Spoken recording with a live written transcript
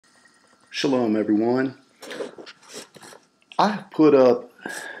Shalom, everyone. I have put up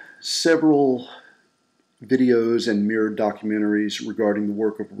several videos and mirrored documentaries regarding the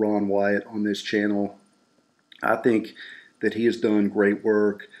work of Ron Wyatt on this channel. I think that he has done great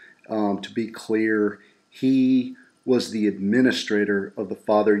work. To be clear, he was the administrator of the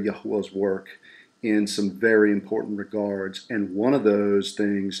Father YaHuWaH's work in some very important regards, and one of those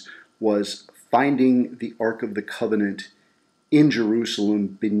things was finding the Ark of the Covenant in Jerusalem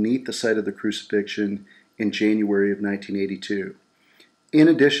beneath the site of the crucifixion in January of 1982. In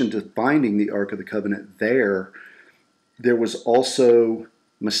addition to finding the Ark of the Covenant there was also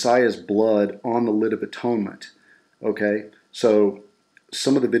Messiah's blood on the lid of atonement. Okay, so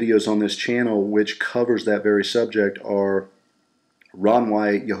some of the videos on this channel which covers that very subject are Ron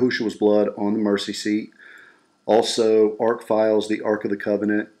Wyatt, Yahushua's blood on the mercy seat, also Ark Files, the Ark of the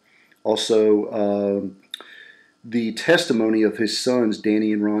Covenant, also the testimony of his sons,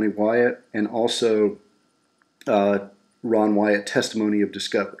 Danny and Ronnie Wyatt, and also Ron Wyatt testimony of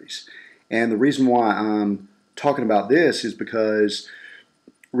discoveries. And the reason why I'm talking about this is because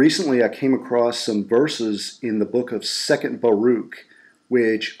recently I came across some verses in the book of 2nd Baruk,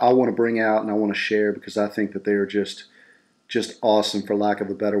 which I want to bring out and I want to share because I think that they are just awesome, for lack of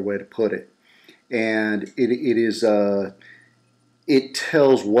a better way to put it. And it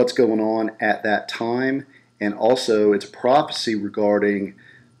tells what's going on at that time. And also, it's a prophecy regarding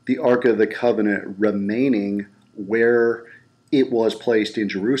the Ark of the Covenant remaining where it was placed in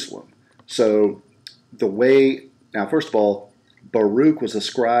Jerusalem. So, now first of all, Baruk was a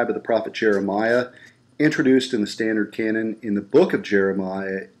scribe of the prophet Jeremiah, introduced in the standard canon in the book of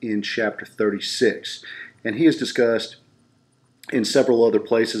Jeremiah in chapter 36. And he is discussed in several other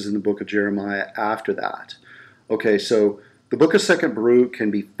places in the book of Jeremiah after that. Okay, so the book of 2nd Baruk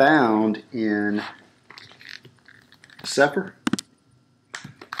can be found in Sefer,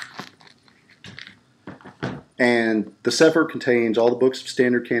 and the Sefer contains all the books of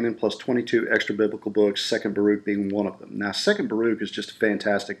standard canon plus 22 extra biblical books, 2nd Baruk being one of them. Now, 2nd Baruk is just a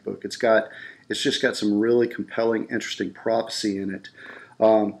fantastic book. It's just got some really compelling, interesting prophecy in it.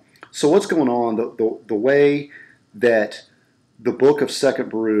 So what's going on? The way that the book of 2nd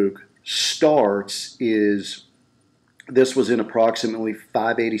Baruk starts is this was in approximately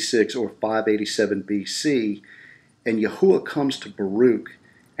 586 or 587 BC. And YaHuWaH comes to Baruk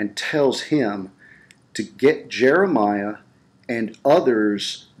and tells him to get Jeremiah and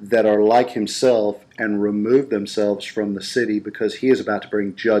others that are like himself and remove themselves from the city because he is about to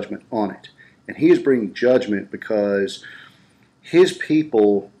bring judgment on it. And he is bringing judgment because his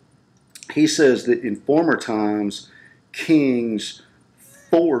people, he says that in former times, kings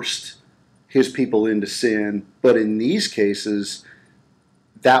forced his people into sin, but in these cases,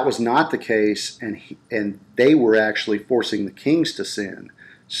 that was not the case, and they were actually forcing the kings to sin.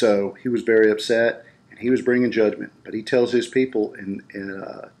 So he was very upset, and he was bringing judgment. But he tells his people in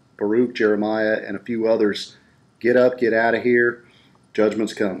Baruk, Jeremiah, and a few others, get up, get out of here,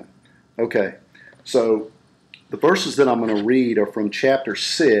 judgment's coming. Okay, so the verses that I'm going to read are from chapter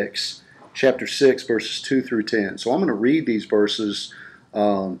 6, verses 2 through 10. So I'm going to read these verses,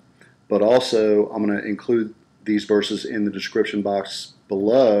 but also I'm going to include these verses in the description box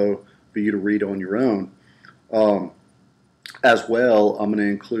below for you to read on your own. As well, I'm going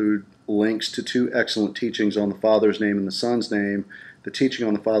to include links to 2 excellent teachings on the Father's name and the Son's name. The teaching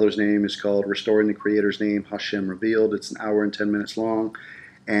on the Father's name is called Restoring the Creator's Name, Hashem Revealed. It's an hour and 10 minutes long.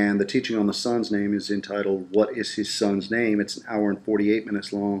 And the teaching on the Son's name is entitled, What is His Son's Name? It's an hour and 48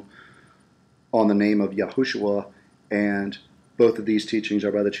 minutes long on the name of Yahushua. And both of these teachings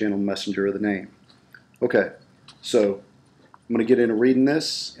are by the channel Messenger of the Name. Okay, so I'm going to get into reading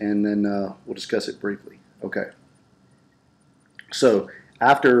this, and then we'll discuss it briefly. Okay. So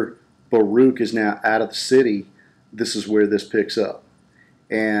after Baruk is now out of the city, this is where this picks up.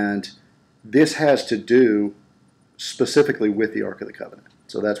 And this has to do specifically with the Ark of the Covenant.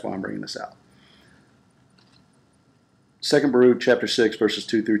 So that's why I'm bringing this out. 2nd Baruk, chapter 6, verses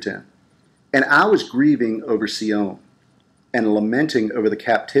 2 through 10. And I was grieving over Tsiyon, and lamenting over the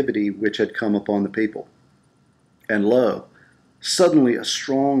captivity which had come upon the people. And lo, suddenly a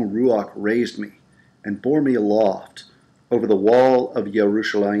strong ruach raised me, and bore me aloft over the wall of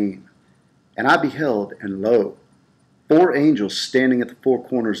Yerushalayim. And I beheld, and lo, 4 angels standing at the 4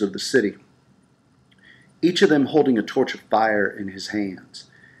 corners of the city, each of them holding a torch of fire in his hands.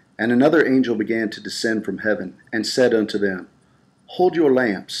 And another angel began to descend from heaven, and said unto them, Hold your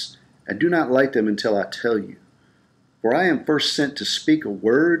lamps, and do not light them until I tell you. For I am first sent to speak a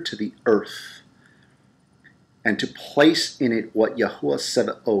word to the earth, and to place in it what YaHuWaH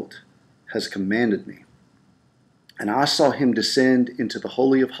Tseva'ot has commanded me. And I saw him descend into the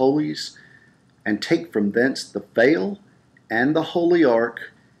Holy of Holies, and take from thence the veil, and the Holy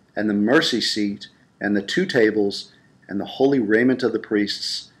Ark, and the mercy seat, and the 2 tables, and the holy raiment of the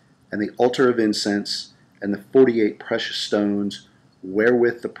priests, and the altar of incense, and the 48 precious stones,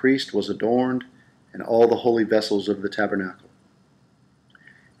 wherewith the priest was adorned, and all the holy vessels of the tabernacle.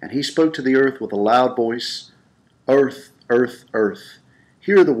 And he spoke to the earth with a loud voice, Earth, earth, earth,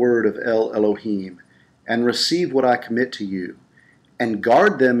 hear the word of El Elohyim, and receive what I commit to you, and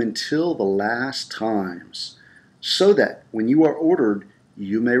guard them until the last times, so that when you are ordered,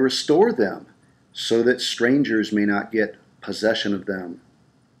 you may restore them, so that strangers may not get possession of them.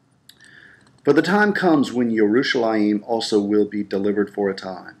 For the time comes when Yerushalayim also will be delivered for a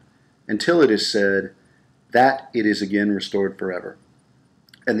time, until it is said that it is again restored forever.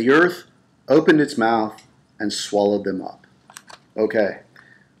 And the earth opened its mouth and swallowed them up. Okay,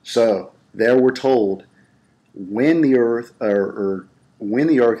 so there we're told when the earth, or when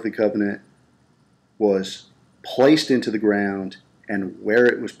the Ark of the Covenant was placed into the ground and where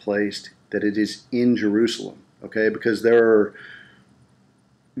it was placed, that it is in Jerusalem. Okay, because there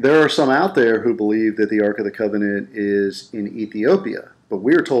are some out there who believe that the Ark of the Covenant is in Ethiopia, but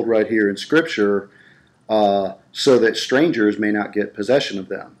we are told right here in Scripture, so that strangers may not get possession of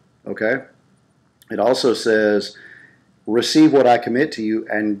them. Okay, it also says, receive what I commit to you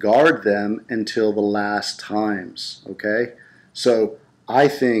and guard them until the last times. Okay, so I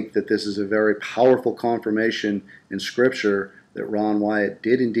think that this is a very powerful confirmation in Scripture that Ron Wyatt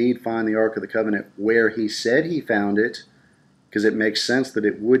did indeed find the Ark of the Covenant where he said he found it, because it makes sense that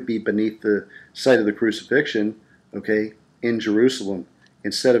it would be beneath the site of the crucifixion, okay, in Jerusalem,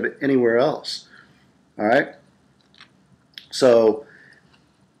 instead of anywhere else. All right? So,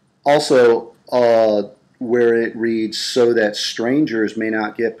 also, where it reads, so that strangers may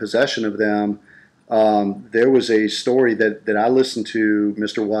not get possession of them, there was a story that I listened to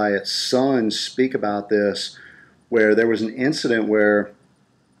Mr. Wyatt's son speak about this, where there was an incident where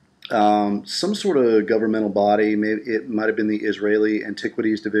some sort of governmental body, maybe it might have been the Israeli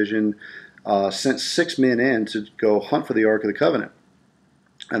Antiquities Division, sent 6 men in to go hunt for the Ark of the Covenant.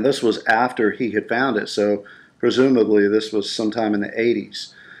 And this was after he had found it, so presumably this was sometime in the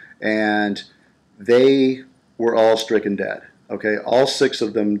 80s. And they were all stricken dead. Okay, all 6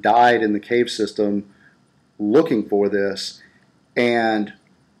 of them died in the cave system looking for this. And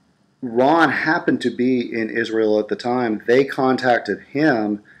Ron happened to be in Israel at the time. They contacted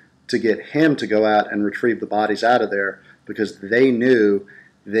him to get him to go out and retrieve the bodies out of there, because they knew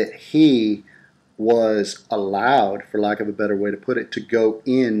that he was allowed, for lack of a better way to put it, to go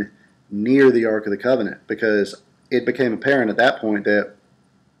in near the Ark of the Covenant, because it became apparent at that point that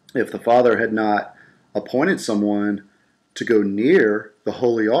if the Father had not appointed someone to go near the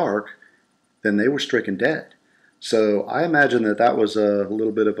Holy Ark, then they were stricken dead. So I imagine that that was a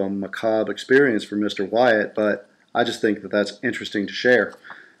little bit of a macabre experience for Mr. Wyatt, but I just think that that's interesting to share.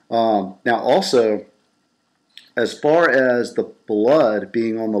 Now also, as far as the blood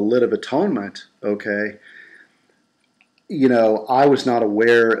being on the lid of atonement, okay, you know, I was not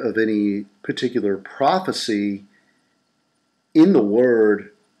aware of any particular prophecy in the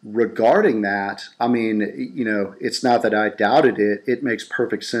Word regarding that. I mean, you know, it's not that I doubted it. It makes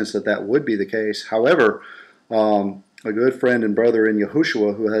perfect sense that that would be the case. However, a good friend and brother in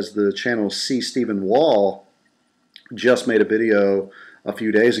YaHuWaH, who has the channel C. Stephen Wall, just made a video a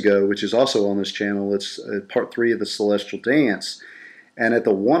few days ago, which is also on this channel. It's part 3 of the Celestial Dance. And at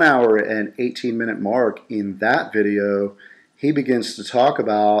the 1 hour and 18-minute mark in that video, he begins to talk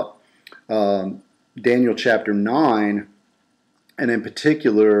about Daniel chapter 9, and in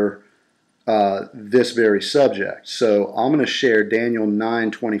particular, this very subject. So I'm going to share Daniel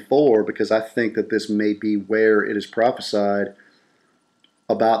 9:24, because I think that this may be where it is prophesied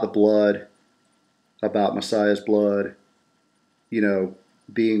about the blood, about Messiah's blood, you know,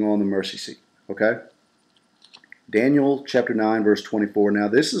 being on the mercy seat. Okay? Daniel chapter 9, verse 24. Now,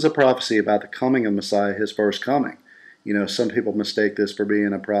 this is a prophecy about the coming of Messiah, his first coming. You know, some people mistake this for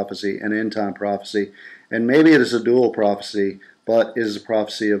being a prophecy, an end-time prophecy, and maybe it is a dual prophecy, but it is a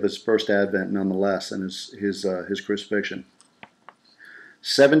prophecy of his first advent nonetheless, and his crucifixion.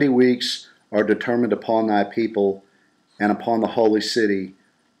 70 weeks are determined upon thy people and upon the holy city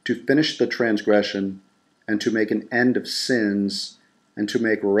to finish the transgression, and to make an end of sins, and to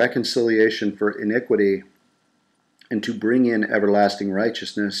make reconciliation for iniquity, and to bring in everlasting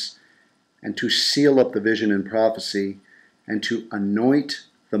righteousness, and to seal up the vision and prophecy, and to anoint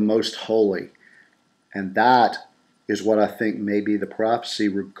the most holy. And that is what I think may be the prophecy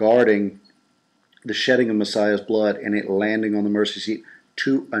regarding the shedding of Messiah's blood and it landing on the mercy seat,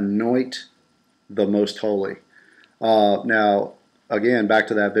 to anoint the most holy. Now, again, back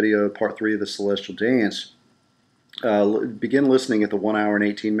to that video, part 3 of the Celestial Dance. Begin listening at the 1 hour and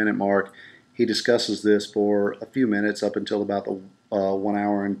 18-minute mark. He discusses this for a few minutes up until about the 1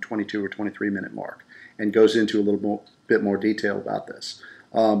 hour and 22 or 23-minute mark, and goes into a little bit more detail about this.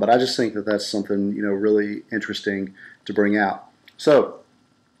 But I just think that that's something, really interesting to bring out. So,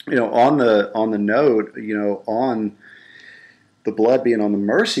 on the note, on the blood being on the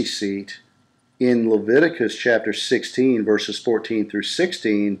mercy seat, in Leviticus chapter 16, verses 14 through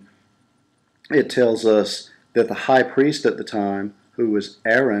 16, it tells us that the high priest at the time, who was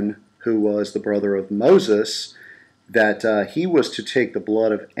Aaron, who was the brother of Moses, that he was to take the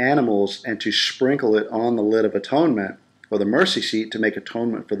blood of animals and to sprinkle it on the lid of atonement, or the mercy seat, to make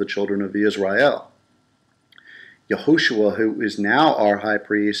atonement for the children of Israel. YaHuWaH, who is now our high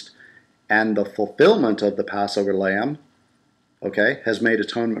priest and the fulfillment of the Passover lamb, has made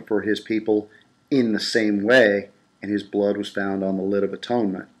atonement for his people in the same way, and his blood was found on the lid of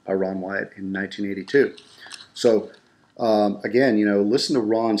atonement by Ron Wyatt in 1982. So, again, listen to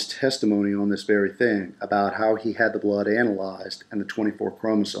Ron's testimony on this very thing about how he had the blood analyzed and the 24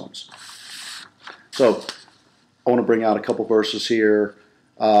 chromosomes. So, I want to bring out a couple verses here.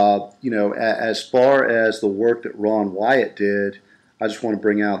 As far as the work that Ron Wyatt did, I just want to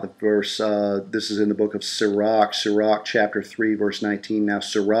bring out the verse. This is in the book of Sirach chapter 3, verse 19. Now,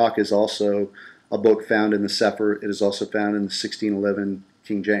 Sirach is also a book found in the Sefer. It is also found in the 1611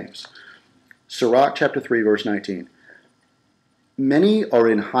 King James. Sirach chapter 3, verse 19. Many are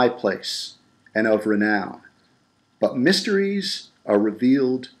in high place and of renown, but mysteries are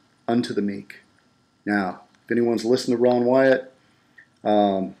revealed unto the meek. Now, if anyone's listened to Ron Wyatt,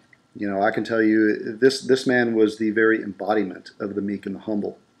 I can tell you this man was the very embodiment of the meek and the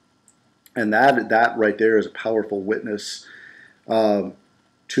humble. And that right there is a powerful witness to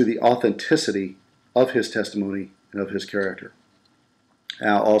the authenticity of his testimony and of his character.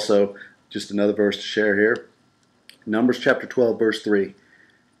 Now, also, just another verse to share here. Numbers chapter 12, verse 3.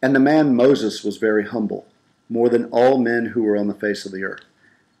 And the man Moses was very humble, more than all men who were on the face of the earth.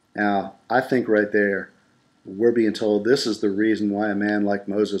 Now, I think right there, we're being told this is the reason why a man like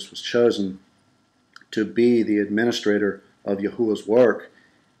Moses was chosen to be the administrator of YaHuWaH's work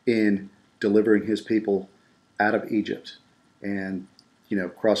in delivering his people out of Egypt and,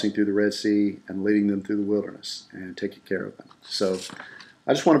 crossing through the Red Sea and leading them through the wilderness and taking care of them. So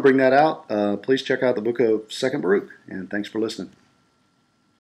I just want to bring that out. Please check out the book of 2nd Baruk, and thanks for listening.